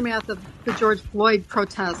aftermath of the George Floyd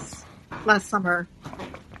protests last summer.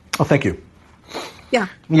 Oh, thank you. Yeah.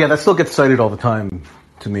 Yeah, that still gets cited all the time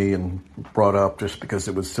to me and brought up just because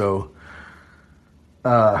it was so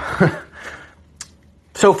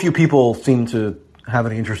so few people seem to have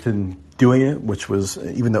any interest in doing it, which was,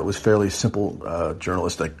 even though it was fairly simple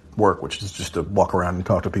journalistic work, which is just to walk around and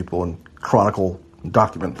talk to people and chronicle and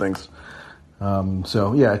document things.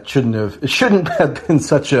 So yeah, it shouldn't have been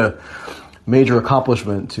such a major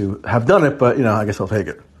accomplishment to have done it, but I guess I'll take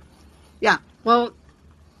it. Yeah. Well,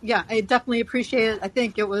 yeah, I definitely appreciate it. I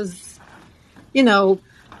think it was,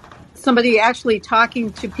 somebody actually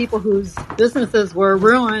talking to people whose businesses were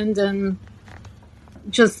ruined and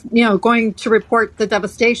just, going to report the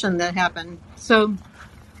devastation that happened. So,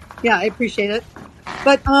 yeah, I appreciate it.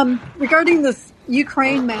 But regarding this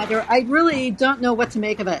Ukraine matter, I really don't know what to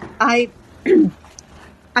make of it. I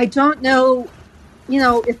don't know,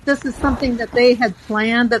 if this is something that they had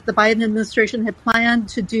planned, that the Biden administration had planned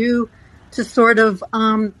to do to sort of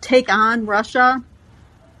take on Russia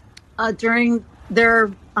during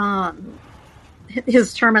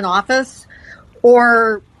his term in office,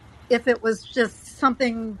 or if it was just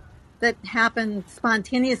something that happened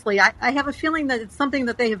spontaneously. I have a feeling that it's something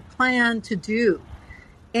that they have planned to do.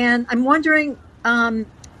 And I'm wondering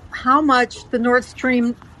how much the Nord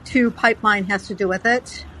Stream 2 pipeline has to do with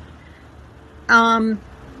it. What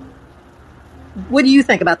do you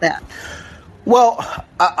think about that? Well,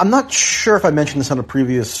 I'm not sure if I mentioned this on a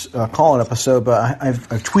previous call-in episode, but I've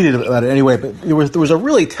tweeted about it anyway. But there was a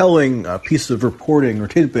really telling piece of reporting, or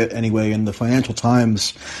tidbit anyway, in the Financial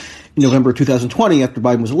Times in November 2020 after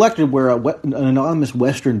Biden was elected, where an anonymous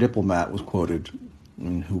Western diplomat was quoted. I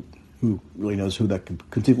mean, who really knows who that could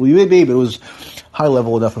conceivably be, but it was high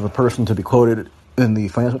level enough of a person to be quoted in the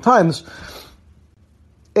Financial Times.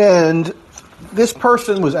 And this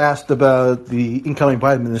person was asked about the incoming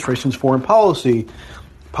Biden administration's foreign policy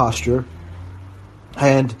posture,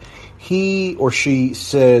 and he or she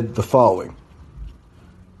said the following.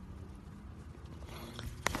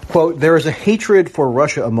 Quote, "There is a hatred for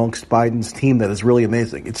Russia amongst Biden's team that is really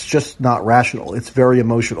amazing. It's just not rational. It's very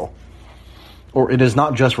emotional." Or it is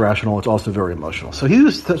not just rational, it's also very emotional. So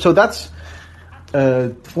that's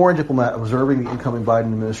a foreign diplomat observing the incoming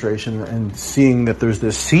Biden administration and seeing that there's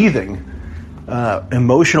this seething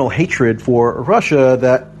emotional hatred for Russia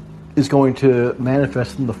that is going to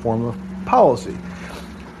manifest in the form of policy.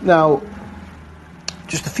 Now,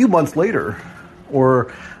 just a few months later,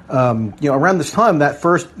 or around this time,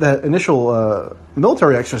 that initial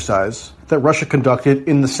military exercise that Russia conducted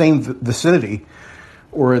in the same vicinity,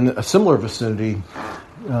 or in a similar vicinity,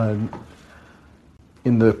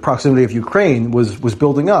 in the proximity of Ukraine, was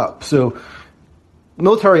building up. So,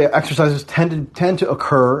 military exercises tend to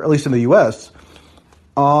occur, at least in the U.S.,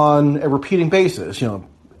 on a repeating basis,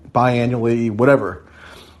 biannually, whatever.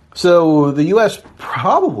 So the U.S.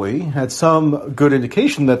 probably had some good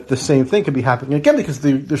indication that the same thing could be happening again, because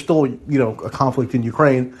there's still, a conflict in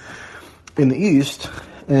Ukraine in the east,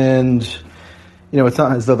 and, it's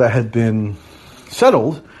not as though that had been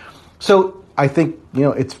settled. So I think,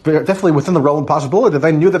 it's definitely within the realm of possibility that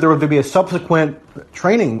they knew that there would be a subsequent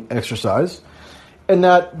training exercise, and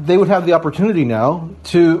that they would have the opportunity now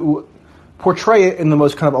to portray it in the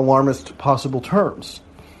most kind of alarmist possible terms.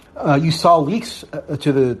 You saw leaks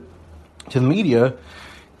to the to the media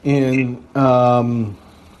in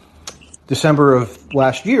December of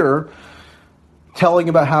last year, telling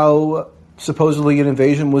about how supposedly an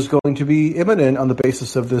invasion was going to be imminent on the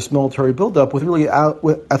basis of this military buildup,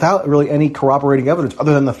 without really any corroborating evidence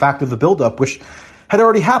other than the fact of the buildup, which had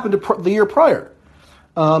already happened the year prior.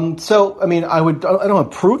 So, I mean, I don't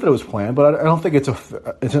have proof that it was planned, but I don't think it's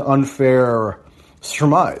an unfair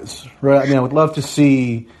surmise, right? I mean, I would love to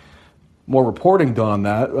see more reporting done on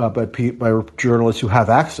that by journalists who have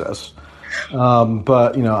access.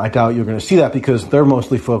 But, I doubt you're going to see that because they're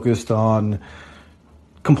mostly focused on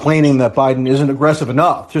complaining that Biden isn't aggressive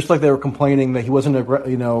enough, just like they were complaining that he wasn't,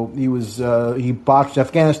 he botched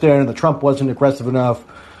Afghanistan and that Trump wasn't aggressive enough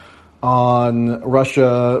on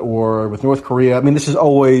Russia or with North Korea. I mean, this is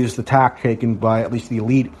always the tack taken by at least the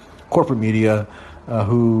elite corporate media,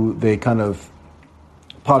 who they kind of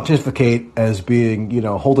pontificate as being,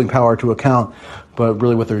 holding power to account, but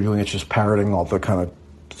really what they're doing is just parroting all the kind of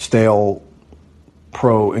stale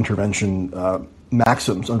pro-intervention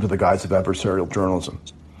maxims under the guise of adversarial journalism.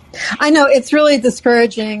 I know it's really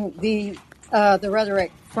discouraging the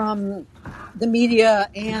rhetoric from the media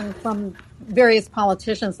and from various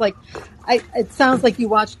politicians. Like, it sounds like you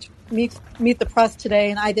watched Meet the Press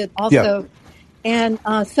today, and I did also. Yeah. And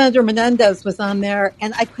Senator Menendez was on there,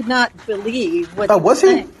 and I could not believe what he was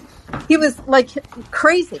saying. He was like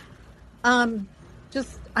crazy.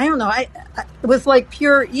 Just, I don't know. It was like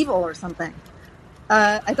pure evil or something.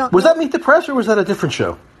 I don't. Was that Meet the Press or was that a different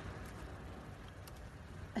show?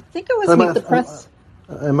 I think it was Meet the Press.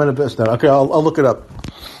 I might have missed that. Okay, I'll look it up.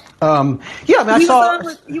 He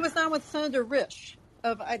was on with Senator Risch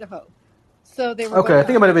of Idaho. So they were. Okay, I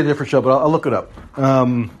think it might have been a different show, but I'll look it up.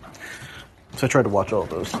 So I tried to watch all of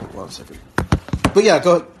those. Hold on a second. But yeah,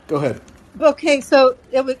 go ahead. Okay, so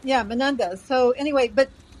it was Menendez. So anyway, but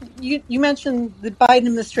you mentioned the Biden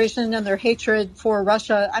administration and their hatred for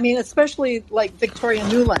Russia. I mean, especially like Victoria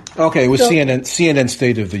Nuland. Okay, it was CNN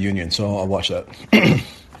State of the Union, so I'll watch that.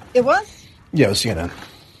 It was? Yeah, it was CNN.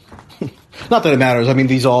 Not that it matters. I mean,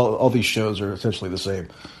 all these shows are essentially the same.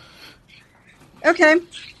 Okay,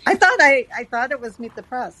 I thought it was Meet the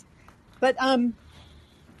Press, but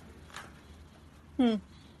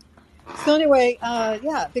So anyway,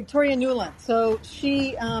 Victoria Nuland. So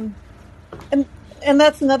she and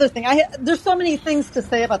that's another thing. There's so many things to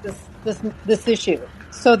say about this issue.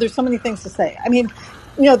 So there's so many things to say. I mean,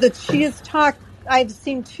 that she has talked. I've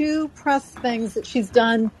seen 2 press things that she's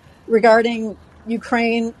done regarding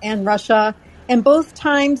Ukraine and Russia, and both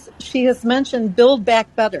times she has mentioned Build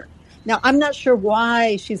Back Better. Now, I'm not sure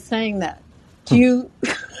why she's saying that. Do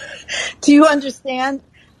you understand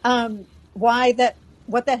why that?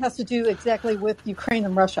 What that has to do exactly with Ukraine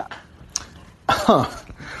and Russia?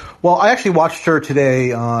 Well, I actually watched her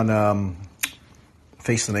today on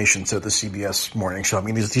Face the Nation, so the CBS morning show. I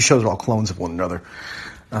mean, these shows are all clones of one another,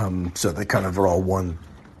 so they kind of are all one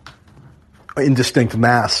indistinct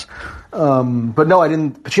mass. But no, I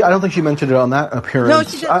didn't. I don't think she mentioned it on that appearance. No,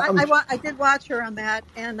 she did. I did watch her on that,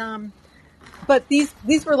 and but these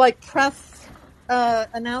were like press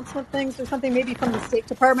announcement things or something, maybe from the State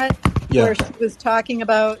Department, where she was talking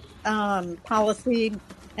about policy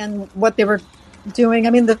and what they were doing. I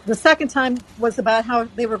mean, the second time was about how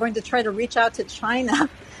they were going to try to reach out to China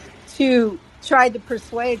to try to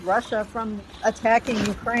persuade Russia from attacking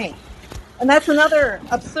Ukraine. And that's another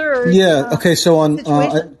absurd okay, so on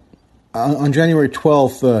January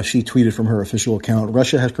 12th, she tweeted from her official account,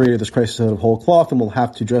 Russia has created this crisis out of whole cloth and will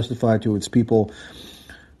have to justify to its people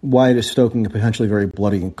why it is stoking a potentially very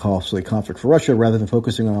bloody and costly conflict for Russia rather than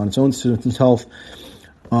focusing on its own citizens' health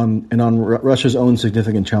and on Russia's own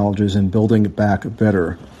significant challenges and building it back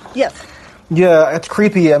better. Yes. Yeah, it's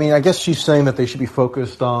creepy. I mean, I guess she's saying that they should be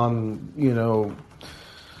focused on,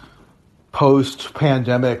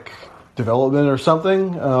 post-pandemic development or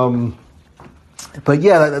something. But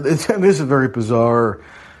yeah, this is a very bizarre.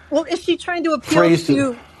 Well, is she trying to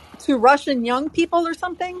appeal to Russian young people or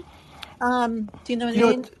something? Do you know what I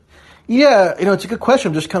mean? Yeah, it's a good question.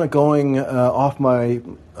 I'm just kind of going off my.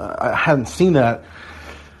 I hadn't seen that.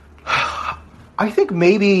 I think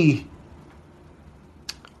maybe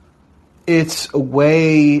it's a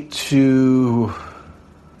way to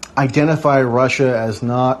identify Russia as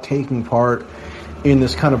not taking part in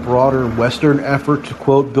this kind of broader Western effort to,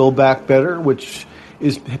 quote, build back better, which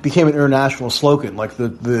became an international slogan. Like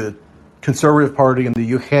the Conservative Party in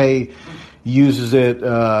the UK uses it,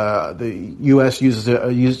 the US uses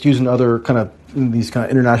it, using other kind of these kind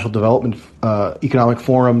of international development economic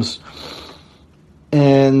forums.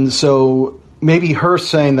 And so maybe her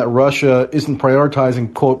saying that Russia isn't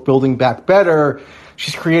prioritizing, quote, building back better,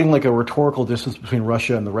 she's creating like a rhetorical distance between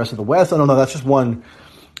Russia and the rest of the West. I don't know. That's just one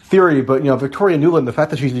theory. But, Victoria Nuland, the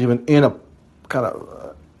fact that she's even in a kind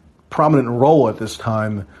of prominent role at this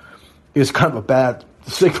time is kind of a bad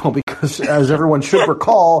signal because, as everyone should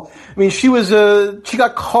recall, I mean, she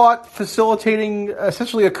got caught facilitating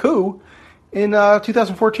essentially a coup in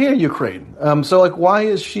 2014 in Ukraine. So, why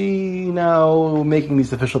is she now making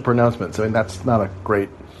these official pronouncements? I mean, that's not a great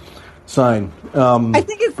sign. I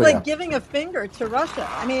think it's giving a finger to Russia.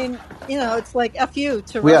 I mean, it's like F you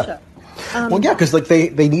to Russia. Because they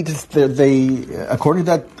need to. They according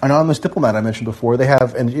to that anonymous diplomat I mentioned before, they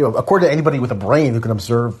have, and according to anybody with a brain who can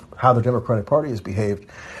observe how the Democratic Party has behaved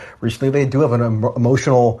recently, they do have an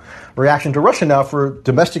emotional reaction to Russia now for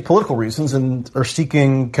domestic political reasons and are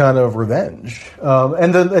seeking kind of revenge.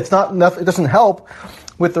 And then it's not enough. It doesn't help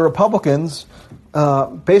with the Republicans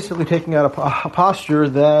basically taking out a posture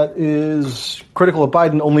that is critical of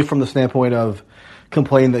Biden only from the standpoint of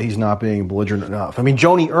complain that he's not being belligerent enough. I mean,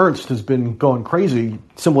 Joni Ernst has been going crazy,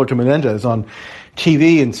 similar to Menendez, on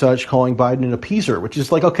TV and such, calling Biden an appeaser, which is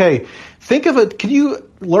like, okay, think of it. Can you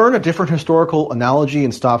learn a different historical analogy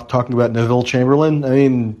and stop talking about Neville Chamberlain? I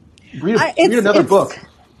mean, read another book.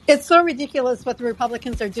 It's so ridiculous what the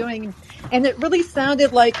Republicans are doing. And it really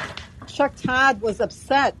sounded like Chuck Todd was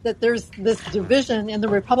upset that there's this division in the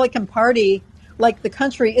Republican Party, like the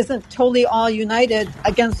country isn't totally all united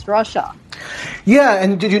against Russia. Yeah,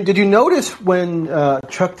 and did you notice when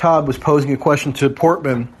Chuck Todd was posing a question to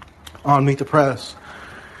Portman on Meet the Press?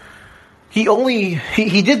 He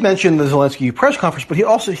did mention the Zelensky press conference, but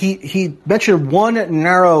he mentioned one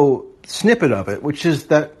narrow snippet of it, which is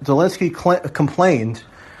that Zelensky complained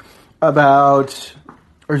about,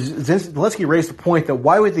 or Zelensky raised the point that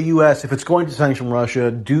why would the U.S., if it's going to sanction Russia,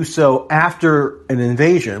 do so after an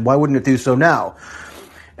invasion? Why wouldn't it do so now?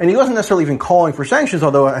 And he wasn't necessarily even calling for sanctions,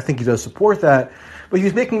 although I think he does support that. But he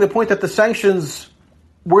was making the point that the sanctions,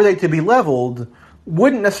 were they to be leveled,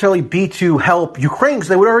 wouldn't necessarily be to help Ukraine, because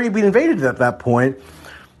they would already be invaded at that point.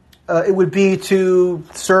 It would be to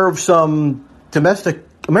serve some domestic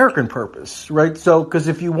American purpose, right? So, because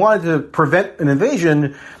if you wanted to prevent an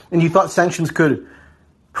invasion, and you thought sanctions could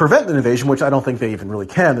prevent an invasion, which I don't think they even really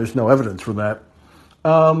can, there's no evidence for that.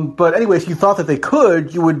 But anyways, you thought that they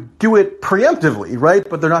could, you would do it preemptively, right?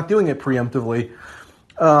 But they're not doing it preemptively.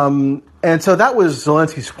 And so that was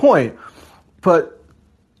Zelensky's point. But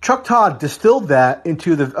Chuck Todd distilled that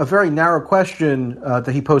into a very narrow question that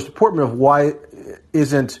he posed to Portman of why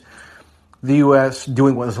isn't the U.S.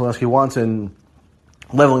 doing what Zelensky wants and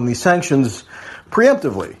leveling these sanctions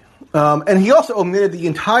preemptively. And he also omitted the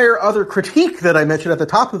entire other critique that I mentioned at the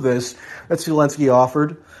top of this that Zelensky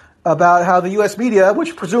offered about how the U.S. media,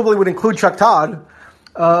 which presumably would include Chuck Todd,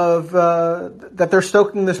 that they're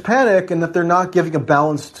stoking this panic and that they're not giving a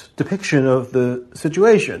balanced depiction of the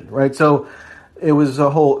situation, right? So it was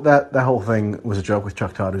that whole thing was a joke with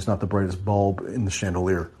Chuck Todd, who's not the brightest bulb in the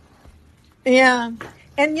chandelier. Yeah.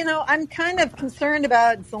 And, I'm kind of concerned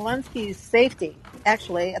about Zelensky's safety,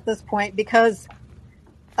 actually, at this point, because,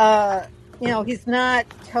 he's not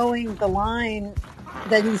towing the line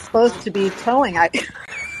that he's supposed to be towing.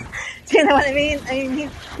 Do you know what I mean? I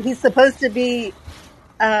mean, he's supposed to be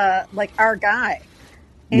like our guy,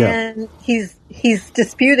 and he's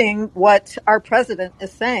disputing what our president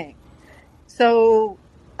is saying. So,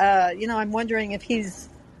 I'm wondering if he's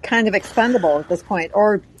kind of expendable at this point,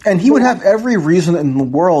 and he would have every reason in the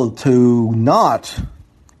world to not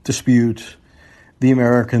dispute the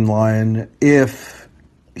American line if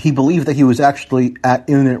he believed that he was actually at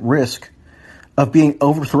imminent risk of being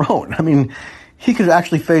overthrown. I mean, he could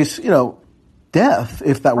actually face, death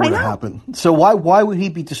if that were to happen. So why would he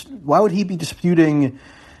be disputing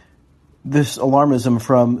this alarmism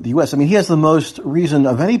from the U.S.? I mean, he has the most reason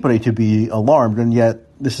of anybody to be alarmed, and yet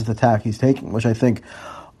this is the tack he's taking, which I think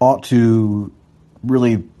ought to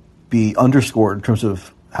really be underscored in terms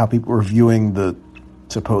of how people are viewing the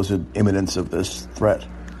supposed imminence of this threat.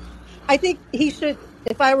 I think he should,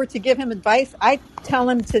 if I were to give him advice, I'd tell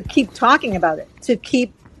him to keep talking about it, to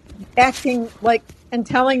keep acting like and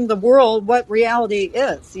telling the world what reality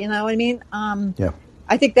is. You know what I mean?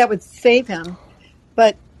 I think that would save him,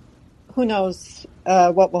 but who knows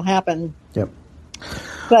what will happen. Yep.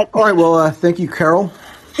 But all right. Well, thank you, Carol.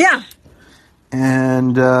 Yeah.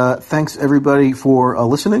 And thanks everybody for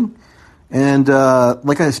listening. And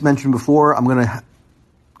like I mentioned before,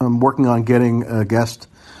 I'm working on getting a guest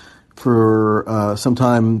for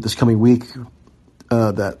sometime this coming week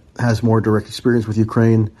that has more direct experience with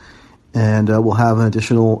Ukraine, and we'll have an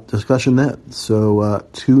additional discussion then. So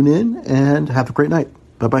tune in and have a great night.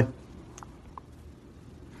 Bye-bye.